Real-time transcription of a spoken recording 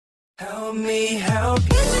Help me help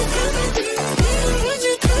you.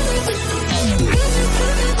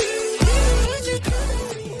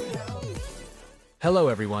 Hello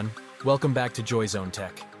everyone, welcome back to JoyZone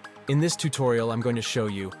Tech. In this tutorial I'm going to show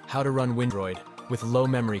you how to run Windroid with low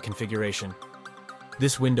memory configuration.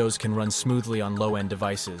 This Windows can run smoothly on low-end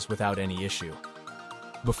devices without any issue.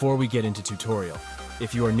 Before we get into tutorial,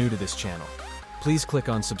 if you are new to this channel, please click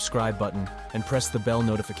on subscribe button and press the bell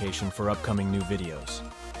notification for upcoming new videos.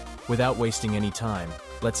 Without wasting any time,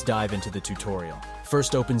 let's dive into the tutorial.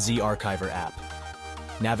 First, open Z-Archiver app.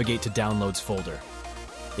 Navigate to Downloads folder.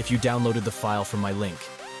 If you downloaded the file from my link,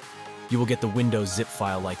 you will get the Windows zip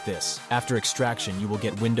file like this. After extraction, you will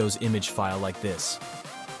get Windows image file like this.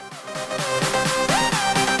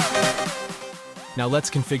 Now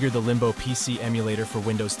let's configure the Limbo PC emulator for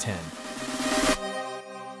Windows 10.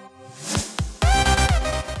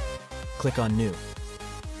 Click on New.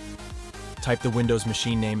 Type the Windows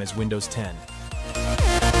machine name as Windows 10.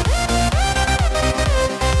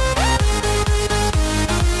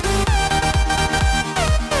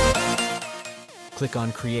 Click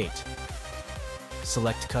on Create.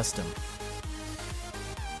 Select Custom.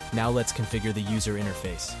 Now let's configure the user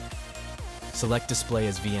interface. Select Display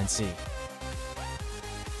as VNC.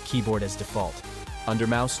 Keyboard as default. Under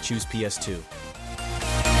Mouse, choose PS2.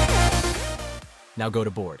 Now go to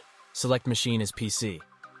Board. Select Machine as PC.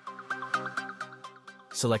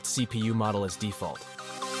 Select CPU model as default.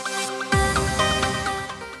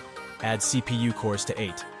 Add CPU cores to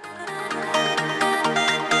 8.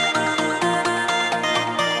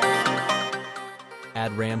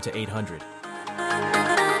 Add RAM to 800.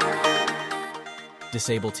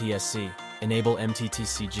 Disable TSC. Enable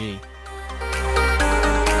MTTCG.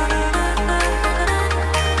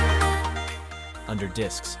 Under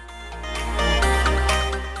Disks,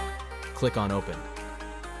 click on Open.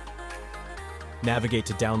 Navigate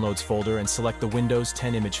to Downloads folder and select the Windows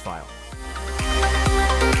 10 image file.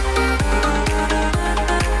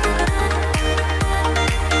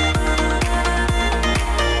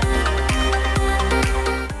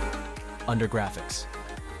 Under Graphics,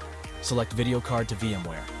 select Video Card to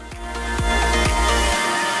VMware.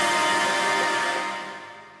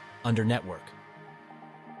 Under Network,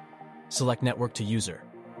 select Network to User.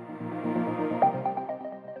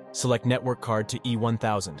 Select Network Card to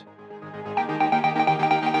E1000.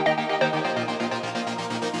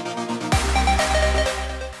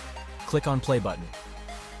 Click on Play button.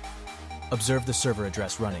 Observe the server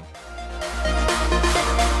address running.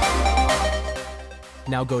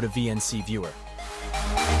 Now go to VNC Viewer.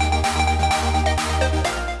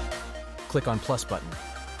 Click on Plus button.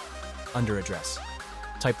 Under Address,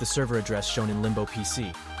 type the server address shown in Limbo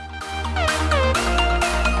PC.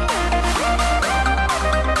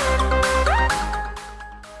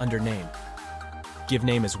 Under Name, give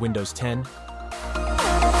name as Windows 10.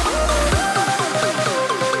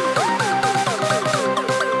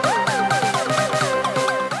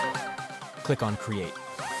 Click on Create.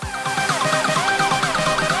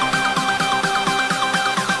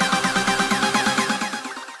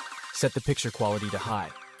 Set the picture quality to high.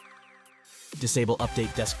 Disable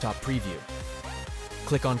Update Desktop Preview.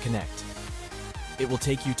 Click on Connect. It will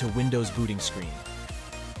take you to Windows booting screen.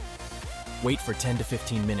 Wait for 10 to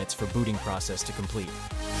 15 minutes for booting process to complete.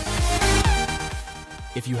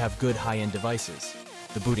 If you have good high-end devices,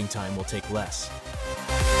 the booting time will take less.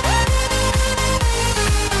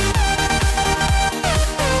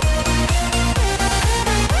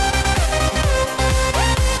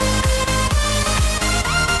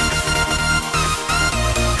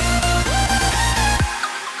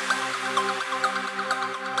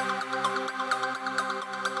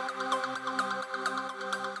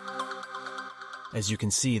 As you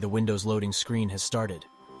can see, the Windows loading screen has started.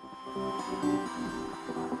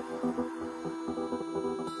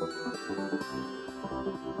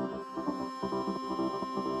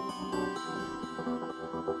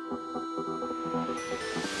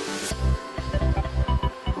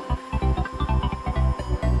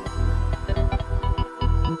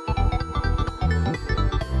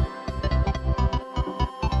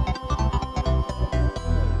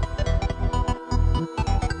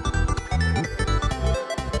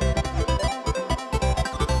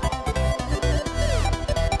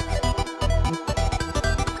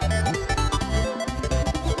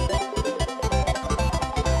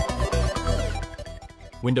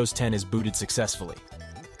 Windows 10 is booted successfully.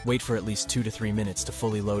 Wait for at least 2 to 3 minutes to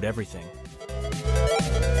fully load everything.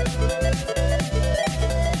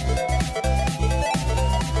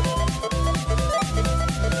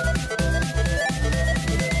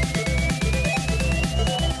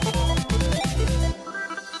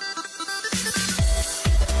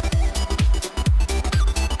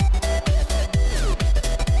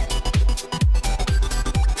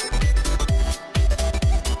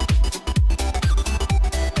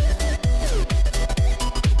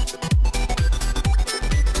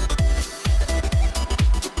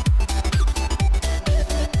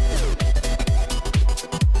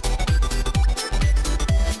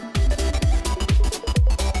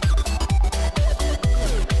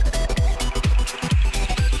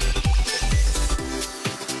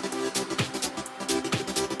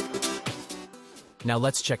 Now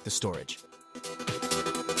let's check the storage.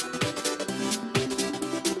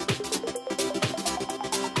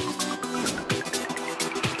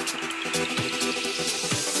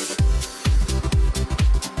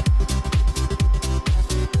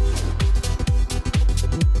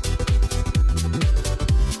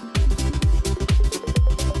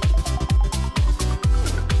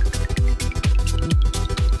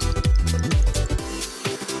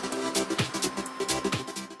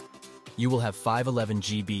 You will have 511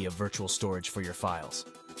 GB of virtual storage for your files.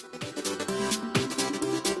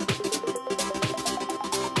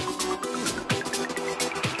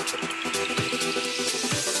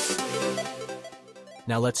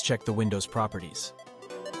 Now let's check the Windows properties.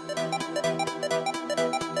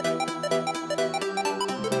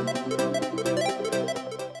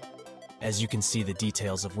 As you can see the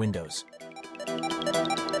details of Windows,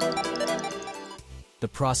 the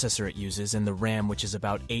processor it uses, and the RAM, which is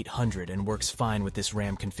about 800 and works fine with this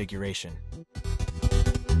RAM configuration.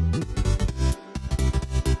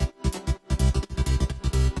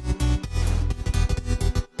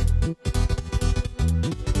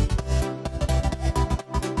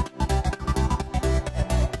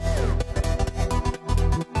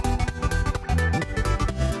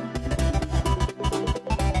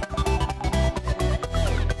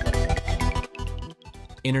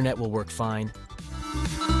 Internet will work fine.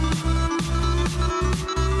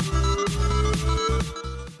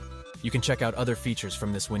 You can check out other features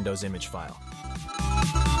from this Windows image file.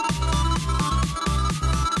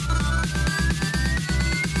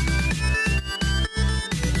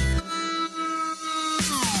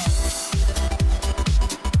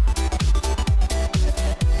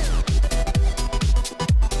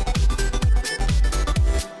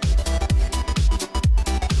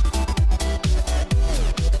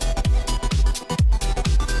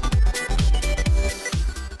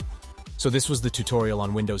 So this was the tutorial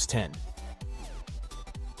on Windows 10.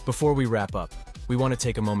 Before we wrap up, we want to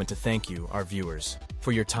take a moment to thank you, our viewers,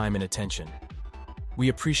 for your time and attention. We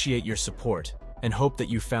appreciate your support and hope that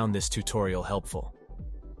you found this tutorial helpful.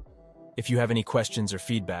 If you have any questions or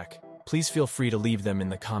feedback, please feel free to leave them in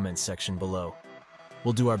the comments section below.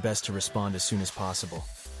 We'll do our best to respond as soon as possible.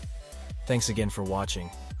 Thanks again for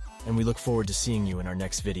watching, and we look forward to seeing you in our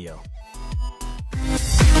next video.